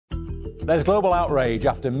There's global outrage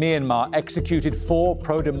after Myanmar executed 4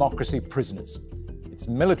 pro-democracy prisoners. Its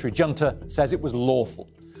military junta says it was lawful.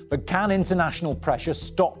 But can international pressure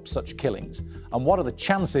stop such killings? And what are the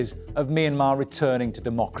chances of Myanmar returning to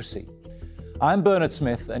democracy? I'm Bernard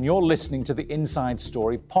Smith, and you're listening to the Inside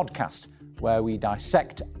Story podcast, where we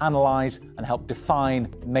dissect, analyse and help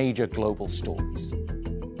define major global stories.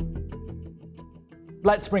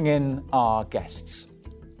 Let's bring in our guests.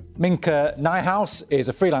 Minka Nijhuis is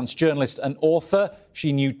a freelance journalist and author.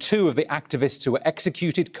 She knew 2 of the activists who were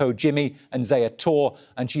executed, Ko Jimmy and Zaya Tor,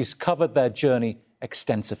 and she's covered their journey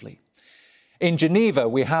extensively. In Geneva,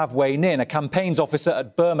 we have Wai Hnin, a campaigns officer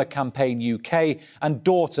at Burma Campaign UK and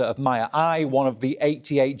daughter of Maya Ai, one of the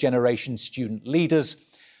 88 generation student leaders.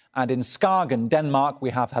 And in Skagen, Denmark, we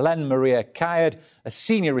have Helene Maria Kyed, a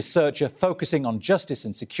senior researcher focusing on justice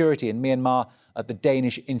and security in Myanmar at the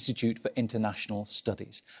Danish Institute for International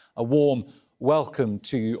Studies. A warm welcome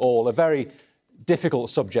to you all. A very difficult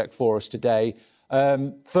subject for us today.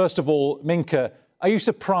 First of all, Minka, are you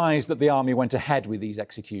surprised that the army went ahead with these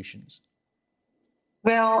executions?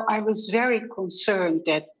 Well, I was very concerned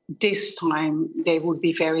that this time they would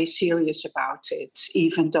be very serious about it,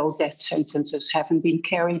 even though death sentences haven't been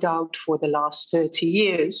carried out for the last 30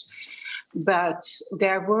 years. But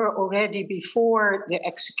there were already, before the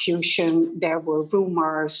execution, there were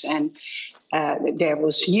rumors and there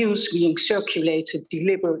was news being circulated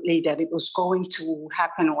deliberately that it was going to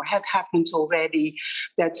happen or had happened already.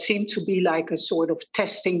 That seemed to be like a sort of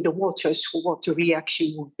testing the waters for what the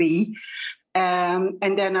reaction would be.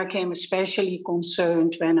 And then I became especially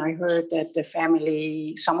concerned when I heard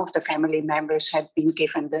that some of the family members had been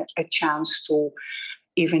given a chance to,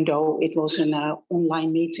 even though it was an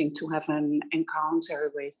online meeting, to have an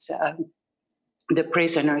encounter with the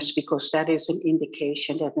prisoners, because that is an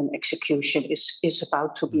indication that an execution is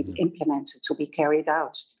about to be implemented, to be carried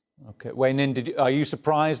out. OK. Wai Hnin, are you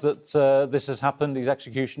surprised that this has happened, these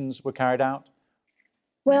executions were carried out?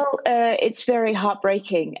 Well, it's very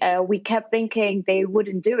heartbreaking. We kept thinking they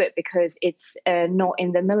wouldn't do it because it's not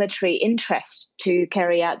in the military interest to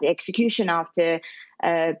carry out the execution after,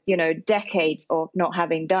 decades of not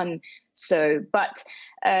having done so. But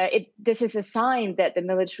this is a sign that the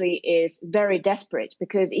military is very desperate,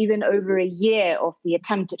 because even over a year of the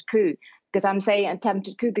attempted coup, because I'm saying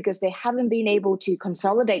attempted coup because they haven't been able to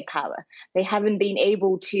consolidate power. They haven't been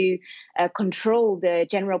able to control the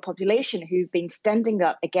general population who've been standing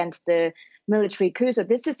up against the military coup. So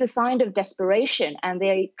this is a sign of desperation, and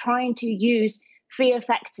they're trying to use fear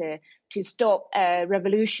factor to stop a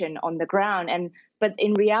revolution on the ground. But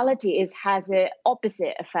in reality, it has an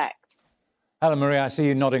opposite effect. Helene Maria, I see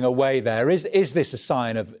you nodding away there. Is this a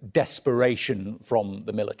sign of desperation from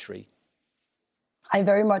the military? I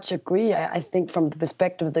very much agree. I think from the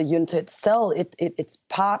perspective of the junta itself, it's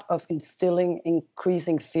part of instilling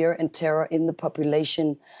increasing fear and terror in the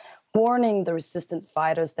population, warning the resistance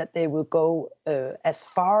fighters that they will go as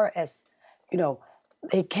far as,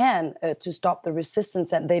 they can to stop the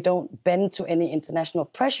resistance, and they don't bend to any international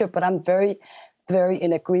pressure. But I'm very, very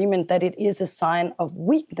in agreement that it is a sign of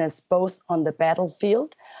weakness, both on the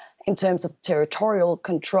battlefield, in terms of territorial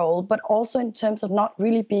control, but also in terms of not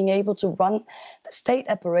really being able to run the state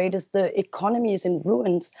apparatus. The economy is in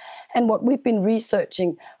ruins. And what we've been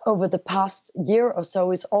researching over the past year or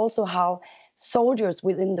so is also how soldiers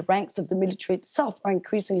within the ranks of the military itself are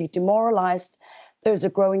increasingly demoralized. There's a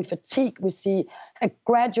growing fatigue. We see a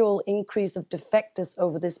gradual increase of defectors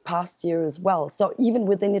over this past year as well. So even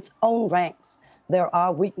within its own ranks, there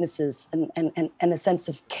are weaknesses and a sense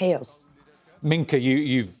of chaos. Minka,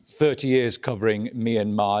 you've 30 years covering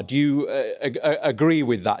Myanmar. Do you agree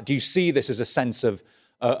with that? Do you see this as a sense of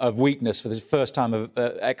weakness for the first time of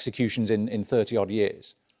executions in 30-odd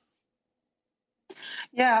years?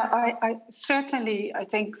 Yeah, I certainly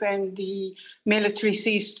think when the military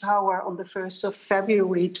seized power on the 1st of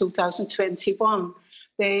February 2021,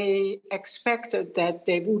 they expected that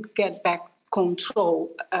they would get back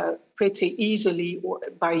control pretty easily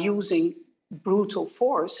by using brutal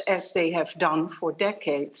force, as they have done for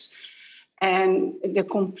decades. And the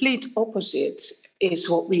complete opposite is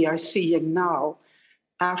what we are seeing now.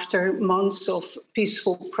 After months of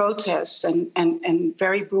peaceful protests and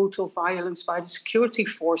very brutal violence by the security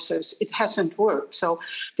forces, it hasn't worked. So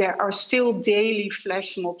there are still daily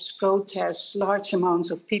flash mobs, protests, large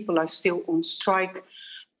amounts of people are still on strike.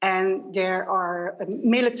 And there are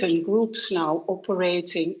militant groups now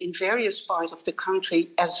operating in various parts of the country,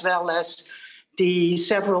 as well as the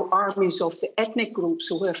several armies of the ethnic groups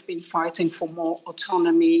who have been fighting for more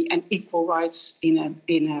autonomy and equal rights in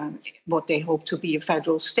what they hope to be a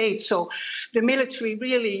federal state. So the military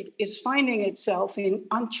really is finding itself in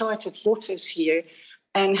uncharted waters here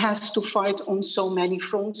and has to fight on so many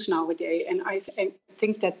fronts nowadays. And I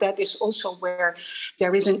think that is also where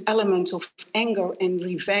there is an element of anger and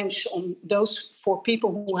revenge on those 4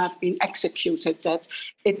 people who have been executed, that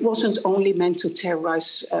it wasn't only meant to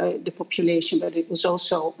terrorize the population, but it was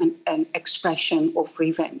also an expression of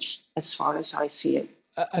revenge, as far as I see it.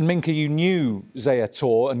 And Minka, you knew Zaya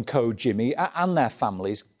Tor and Co Jimmy and their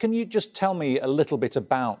families. Can you just tell me a little bit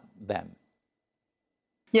about them?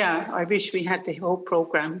 Yeah, I wish we had the whole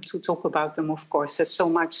program to talk about them, of course. There's so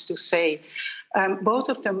much to say. Both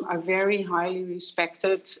of them are very highly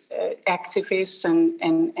respected activists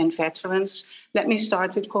and veterans. Let me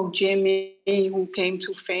start with Ko Jimmy, who came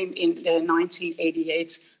to fame in the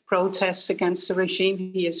 1988 protests against the regime.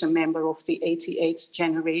 He is a member of the 88th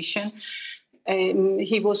generation.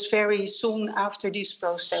 He was very soon after this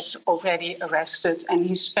process already arrested, and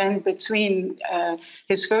he spent between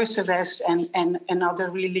his first arrest and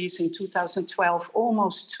another release in 2012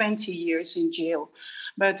 almost 20 years in jail.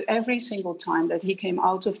 But every single time that he came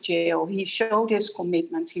out of jail, he showed his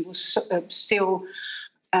commitment. He was still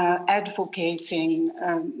advocating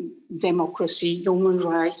democracy, human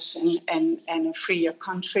rights, and a freer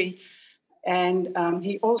country. And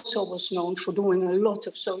he also was known for doing a lot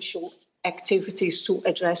of social activities to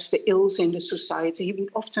address the ills in the society. He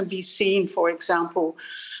would often be seen, for example,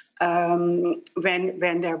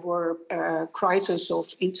 when there were crises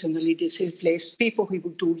of internally displaced people, he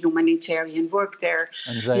would do humanitarian work there.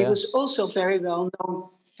 And he was also very well known.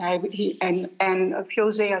 And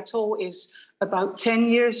Phyo Zaya Tor is about 10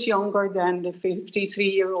 years younger than the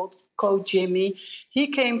 53-year-old Ko Jimmy. He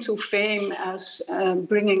came to fame as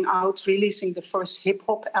releasing the first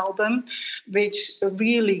hip-hop album, which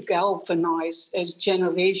really galvanized a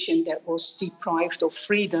generation that was deprived of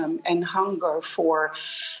freedom and hunger for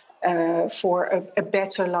a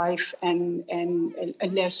better life and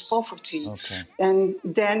less poverty. Okay. And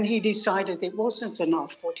then he decided it wasn't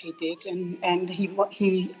enough what he did, and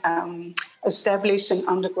he established an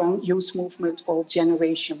underground youth movement called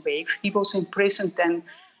Generation Wave. He was imprisoned then,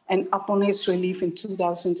 and upon his relief in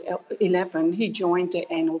 2011, he joined the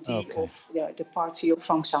NLD of the party of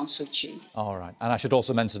Aung San Suu Kyi. All right. And I should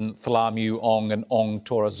also mention Phalamu Ong and Ong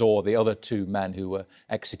Torazor, the other 2 men who were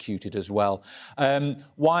executed as well.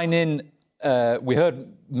 Wai Hnin, we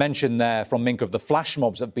heard mention there from Minka of the flash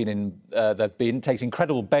mobs that have been. It takes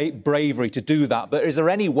incredible bravery to do that. But is there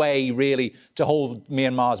any way, really, to hold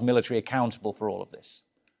Myanmar's military accountable for all of this?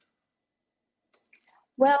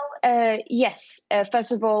 Well, yes.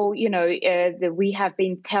 First of all, we have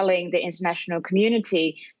been telling the international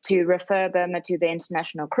community to refer Burma to the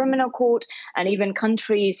International Criminal Court, and even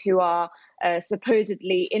countries who are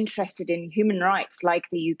supposedly interested in human rights, like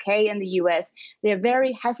the UK and the US, they're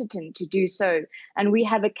very hesitant to do so. And we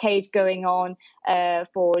have a case going on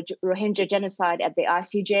for Rohingya genocide at the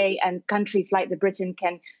ICJ, and countries like the Britain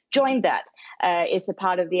can join that. It's a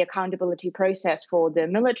part of the accountability process for the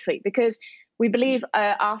military, because we believe,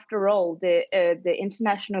 after all, the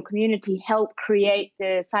international community helped create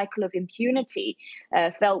the cycle of impunity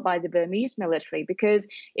felt by the Burmese military, because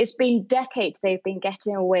it's been decades they've been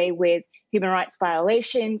getting away with human rights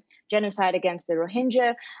violations, genocide against the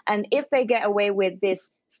Rohingya. And if they get away with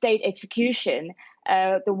this state execution,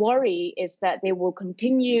 the worry is that they will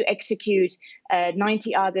continue execute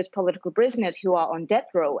 90 others political prisoners who are on death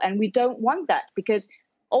row. And we don't want that, because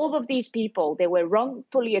all of these people, they were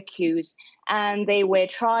wrongfully accused and they were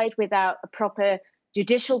tried without a proper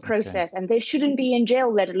judicial process, and they shouldn't be in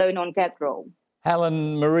jail, let alone on death row.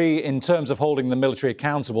 Helene Marie, in terms of holding the military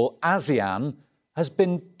accountable, ASEAN has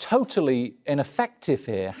been totally ineffective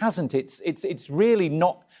here, hasn't it? It's really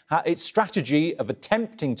not, its strategy of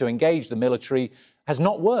attempting to engage the military has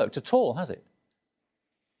not worked at all, has it?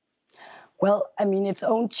 Well, I mean, its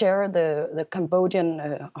own chair, the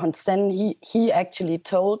Cambodian Hun Sen, he actually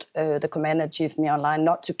told the Commander-in-Chief My Aung Hlaing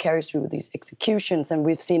not to carry through these executions, and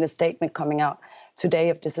we've seen a statement coming out today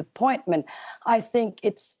of disappointment. I think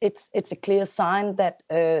it's a clear sign that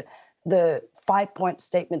the 5-point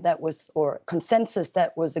statement that was, or consensus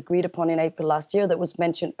that was agreed upon in April last year, that was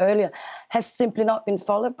mentioned earlier, has simply not been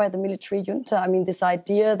followed by the military junta. I mean, this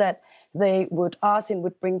idea that ASEAN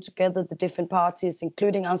would bring together the different parties,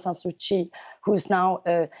 including Aung San Suu Kyi, who's now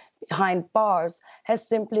behind bars, has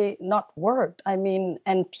simply not worked. I mean,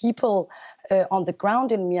 and people on the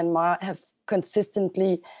ground in Myanmar have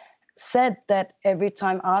consistently said that every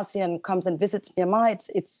time ASEAN comes and visits Myanmar,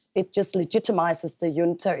 it just legitimizes the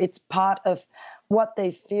junta. It's part of what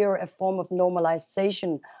they fear, a form of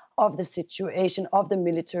normalization of the situation of the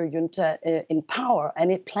military junta in power.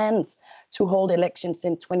 And it plans to hold elections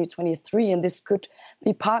in 2023, and this could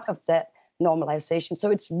be part of that normalization. So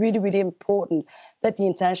it's really, really important that the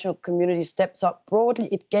international community steps up broadly.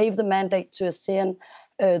 It gave the mandate to ASEAN,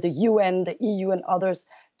 the UN, the EU, and others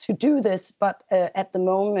to do this, but at the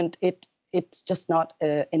moment it's just not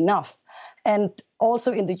enough. And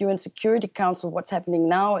also in the UN Security Council, what's happening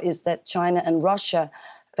now is that China and Russia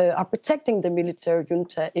are protecting the military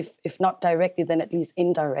junta, if not directly, then at least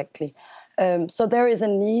indirectly. So there is a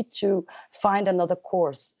need to find another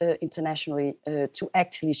course internationally to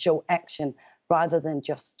actually show action rather than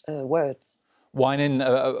just words. Wai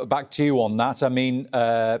Hnin, back to you on that. I mean,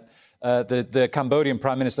 the Cambodian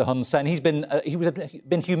Prime Minister Hun Sen, he's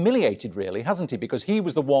been humiliated, really, hasn't he? Because he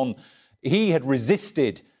was the one, he had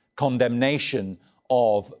resisted condemnation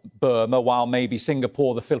of Burma, while maybe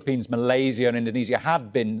Singapore, the Philippines, Malaysia and Indonesia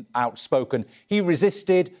had been outspoken. He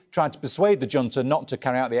resisted, tried to persuade the junta not to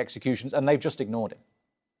carry out the executions, and they've just ignored it.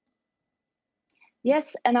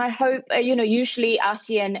 Yes, and I hope, usually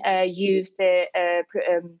ASEAN use the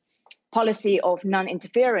policy of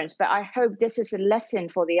non-interference, but I hope this is a lesson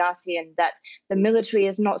for the ASEAN that the military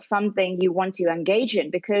is not something you want to engage in,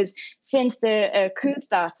 because since the coup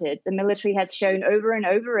started, the military has shown over and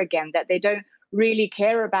over again that they don't really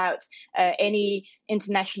care about any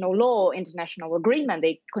international law, international agreement.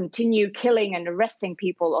 They continue killing and arresting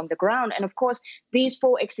people on the ground. And of course, these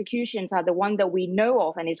 4 executions are the one that we know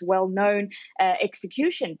of and is well-known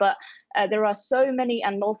execution. But there are so many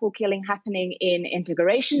unlawful killing happening in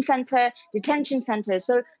integration center, detention centers.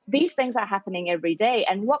 So these things are happening every day.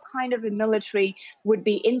 And what kind of a military would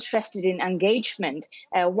be interested in engagement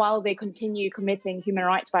while they continue committing human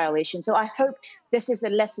rights violations? So I hope this is a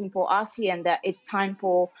lesson for ASEAN that it's time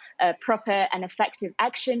for proper and effective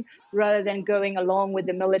action rather than going along with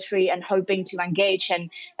the military and hoping to engage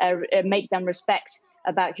and make them respect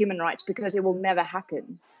about human rights, because it will never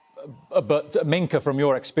happen. But Minka, from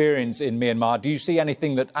your experience in Myanmar, do you see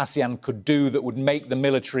anything that ASEAN could do that would make the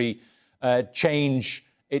military change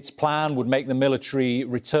its plan, would make the military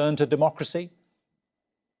return to democracy?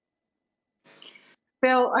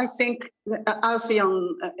 Well, I think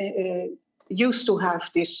ASEAN used to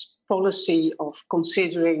have this policy of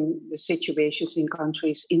considering the situations in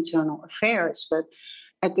countries' internal affairs, but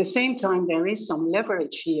at the same time, there is some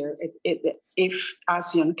leverage here if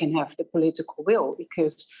ASEAN can have the political will,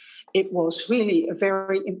 because it was really a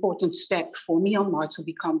very important step for Myanmar to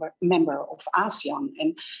become a member of ASEAN.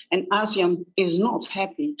 And ASEAN is not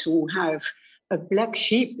happy to have a black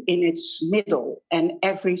sheep in its middle, and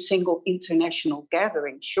every single international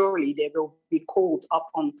gathering, surely they will be called up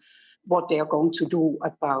on what they are going to do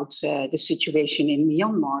about the situation in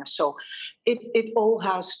Myanmar. So it all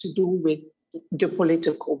has to do with the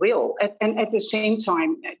political will. And at the same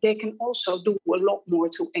time, they can also do a lot more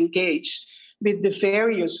to engage with the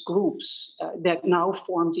various groups that now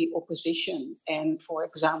form the opposition. And for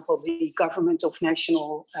example, the Government of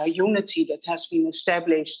National Unity that has been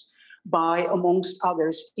established by, amongst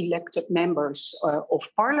others, elected members of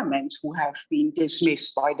parliament who have been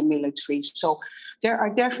dismissed by the military. So there are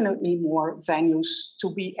definitely more venues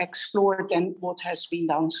to be explored than what has been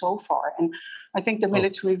done so far. And I think the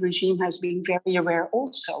military regime has been very aware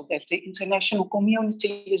also that the international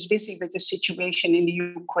community is busy with the situation in the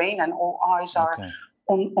Ukraine, and all eyes are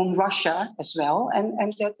on Russia as well,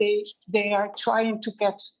 and that they are trying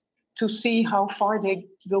to see how far they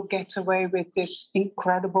will get away with this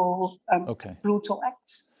incredible, brutal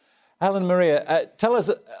act. Helene Maria,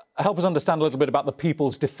 help us understand a little bit about the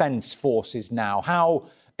People's Defence Forces now. How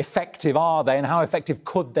effective are they, and how effective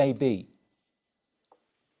could they be?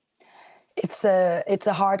 It's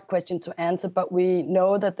a hard question to answer, but we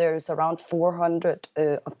know that there's around 400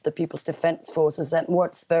 of the People's Defence Forces. And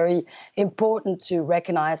what's very important to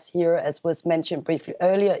recognize here, as was mentioned briefly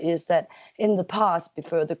earlier, is that in the past,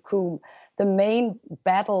 before the coup, the main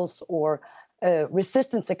battles or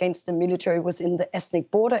resistance against the military was in the ethnic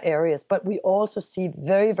border areas. But we also see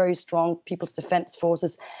very, very strong People's Defence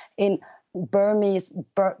Forces in Burmese,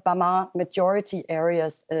 Burma majority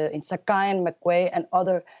areas, in Sagaing, Magway, and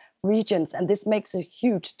other regions. And this makes a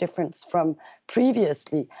huge difference from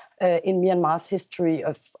previously in Myanmar's history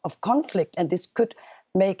of conflict. And this could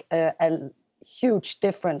make a huge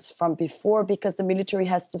difference from before, because the military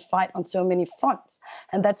has to fight on so many fronts.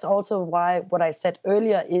 And that's also why what I said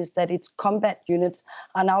earlier is that its combat units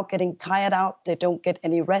are now getting tired out. They don't get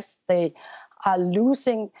any rest. They are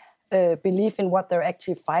losing belief in what they're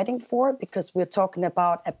actually fighting for, because we're talking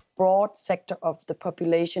about a broad sector of the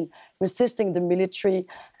population resisting the military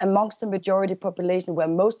amongst the majority population where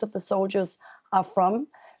most of the soldiers are from.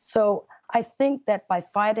 So I think that by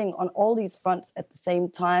fighting on all these fronts at the same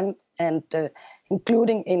time and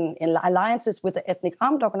including in alliances with the ethnic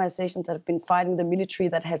armed organizations that have been fighting the military,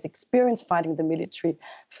 that has experience fighting the military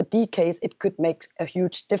for decades, it could make a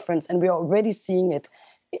huge difference. And we're already seeing it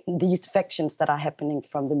in these defections that are happening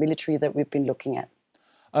from the military that we've been looking at.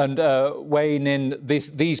 And Wai Hnin,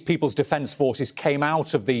 these People's Defence Forces came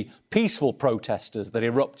out of the peaceful protesters that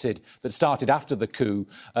erupted, that started after the coup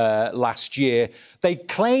last year. They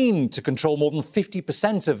claim to control more than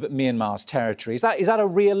 50% of Myanmar's territory. Is that a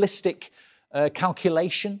realistic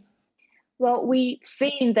calculation? Well, we've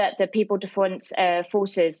seen that the People's Defence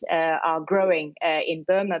Forces are growing in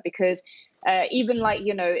Burma because even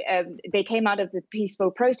they came out of the peaceful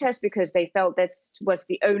protest because they felt this was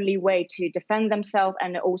the only way to defend themselves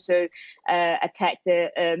and also attack the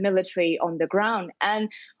military on the ground.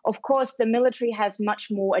 And of course, the military has much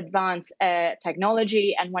more advanced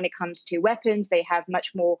technology. And when it comes to weapons, they have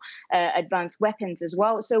much more advanced weapons as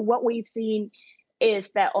well. So what we've seen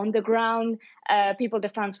is that on the ground, People's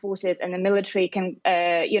Defence Forces and the military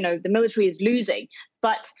the military is losing.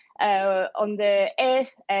 But on the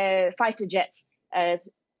air fighter jets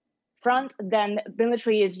front, then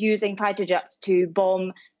military is using fighter jets to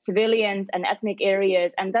bomb civilians and ethnic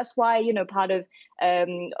areas. And that's why, part of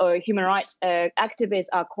human rights activists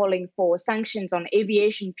are calling for sanctions on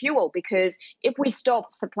aviation fuel, because if we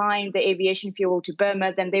stop supplying the aviation fuel to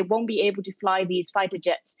Burma, then they won't be able to fly these fighter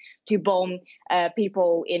jets to bomb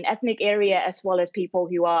people in ethnic area, as well as people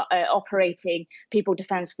who are operating People's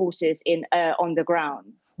Defence Forces on the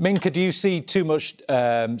ground. Minka, do you see too much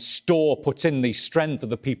store put in the strength of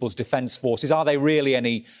the People's Defence Forces? Are they really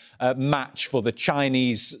any match for the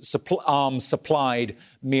Chinese arms-supplied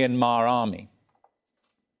Myanmar army?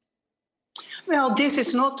 Well, this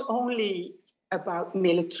is not only about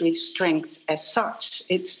military strength as such.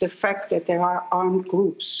 It's the fact that there are armed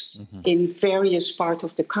groups in various parts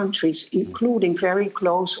of the countries, including very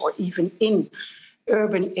close or even in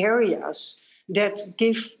urban areas, that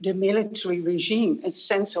give the military regime a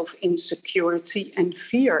sense of insecurity and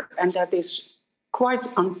fear. And that is quite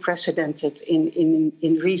unprecedented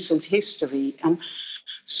in recent history. And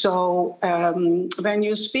so when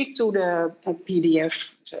you speak to the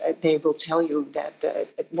PDF, they will tell you that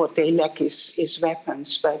what they lack is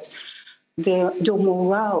weapons. But the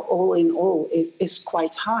morale, all in all, is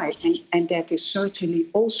quite high. And that is certainly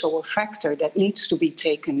also a factor that needs to be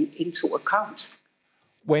taken into account.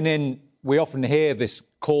 We often hear this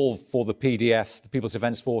call for the PDF, the People's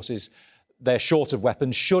Defence Forces. They're short of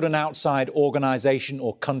weapons. Should an outside organisation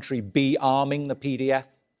or country be arming the PDF?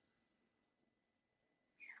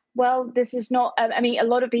 Well, this is not. A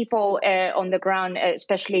lot of people on the ground,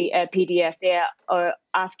 especially PDF, they are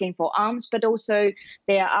asking for arms, but also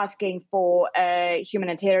they are asking for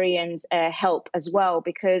humanitarian help as well,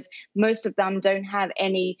 because most of them don't have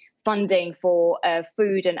any funding for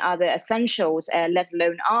food and other essentials, let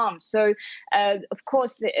alone arms. So, of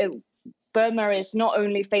course, Burma is not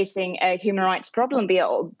only facing a human rights problem,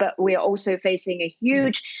 but we are also facing a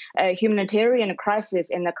huge humanitarian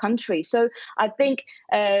crisis in the country. So I think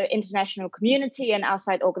international community and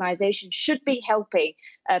outside organizations should be helping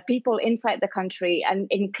people inside the country, and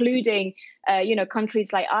including,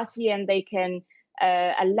 countries like ASEAN. They can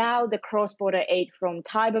allow the cross-border aid from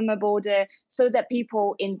Thai-Burma border so that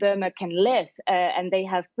people in Burma can live and they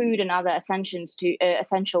have food and other essentials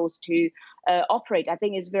to operate. I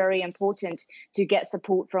think it's very important to get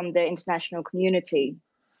support from the international community.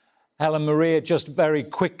 Helene Maria, just very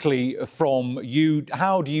quickly from you,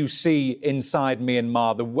 how do you see inside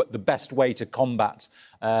Myanmar the best way to combat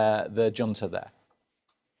the junta there?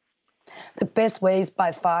 The best way is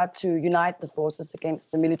by far to unite the forces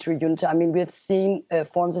against the military junta. I mean, we have seen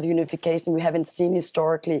forms of unification we haven't seen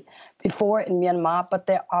historically before in Myanmar, but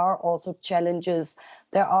there are also challenges.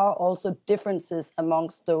 There are also differences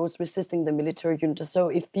amongst those resisting the military junta. So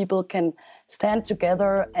if people can stand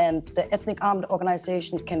together and the ethnic armed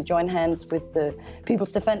organization can join hands with the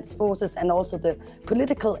People's Defence Forces and also the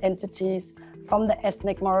political entities from the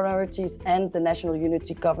ethnic minorities and the national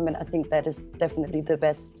unity government, I think that is definitely the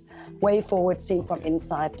best way forward seen from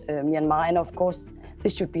inside Myanmar. And of course,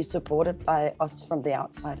 this should be supported by us from the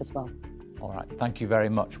outside as well. All right, thank you very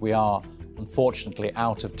much. We are unfortunately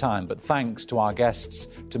out of time, but thanks to our guests,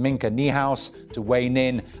 to Minka Nijhuis, to Wai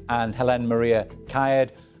Hnin and Helene Maria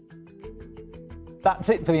Kyed. That's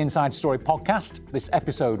it for the Inside Story podcast. This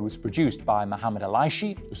episode was produced by Mohammed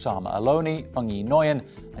Alaishi, Usama Aloni, Feng Yi Nguyen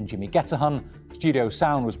and Jimmy Getterhun. Studio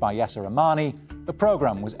sound was by Yasser Amani. The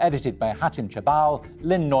programme was edited by Hatim Chabal,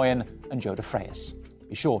 Lynn Noyen and Joe DeFreyes.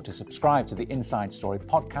 Be sure to subscribe to the Inside Story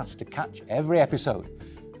podcast to catch every episode.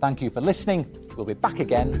 Thank you for listening. We'll be back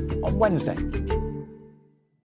again on Wednesday.